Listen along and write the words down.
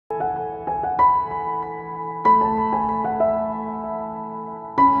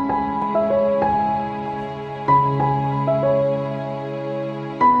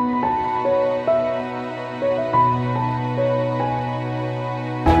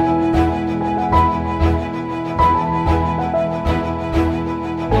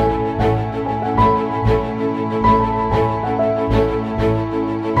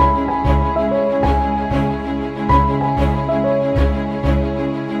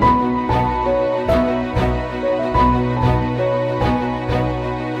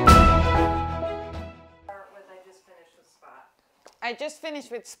I just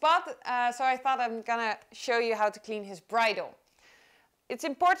finished with Spot, so I thought I'm gonna show you how to clean his bridle. It's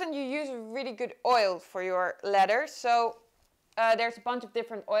important you use a really good oil for your leather. So there's a bunch of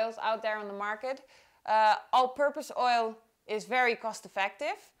different oils out there on the market. All-purpose oil is very cost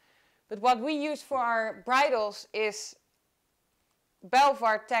effective. But what we use for our bridles is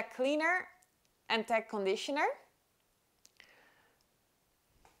Belvoir Tack Cleaner and Tack Conditioner.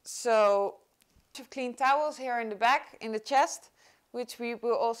 So, clean towels here in the back, in the chest, which we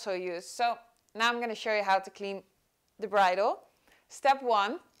will also use. So, now I'm going to show you how to clean the bridle. Step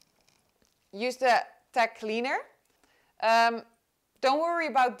 1, use the Tack Cleaner. Don't worry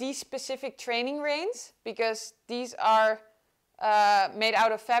about these specific training reins, because these are made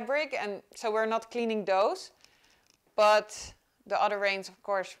out of fabric, and so we're not cleaning those. But the other reins, of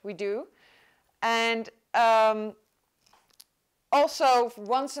course, we do. And also,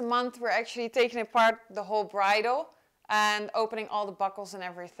 once a month, we're actually taking apart the whole bridle and opening all the buckles and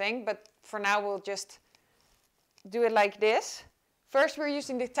everything. But for now, we'll just do it like this. First, we're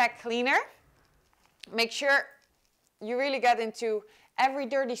using the Tack Cleaner. Make sure you really get into every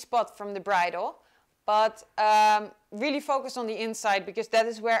dirty spot from the bridle, but really focus on the inside, because that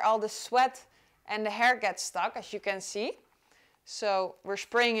is where all the sweat and the hair gets stuck, as you can see. So we're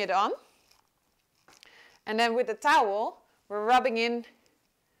spraying it on. And then with the towel, we're rubbing in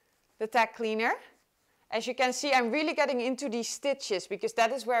the Tack Cleaner. As you can see, I'm really getting into these stitches, because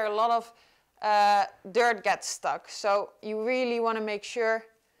that is where a lot of dirt gets stuck. So you really want to make sure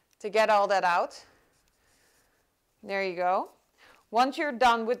to get all that out. There you go. Once you're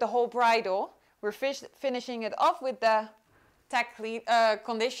done with the whole bridle, we're finishing it off with the Tack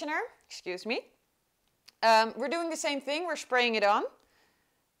Conditioner. Excuse me. We're doing the same thing. We're spraying it on.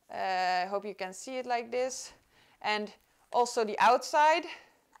 I hope you can see it like this. And also the outside.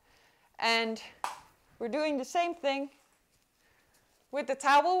 And we're doing the same thing with the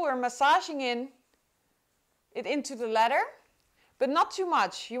towel. We're massaging it into the leather, but not too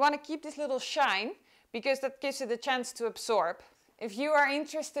much. You want to keep this little shine, because that gives it a chance to absorb. If you are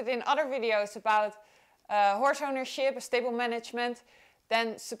interested in other videos about horse ownership, stable management,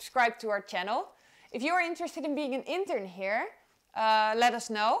 then subscribe to our channel. If you are interested in being an intern here, let us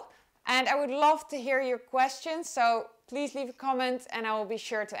know. And I would love to hear your questions, so please leave a comment and I will be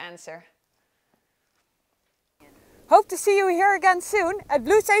sure to answer. Hope to see you here again soon at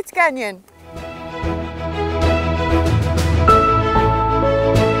Blue Sage Canyon.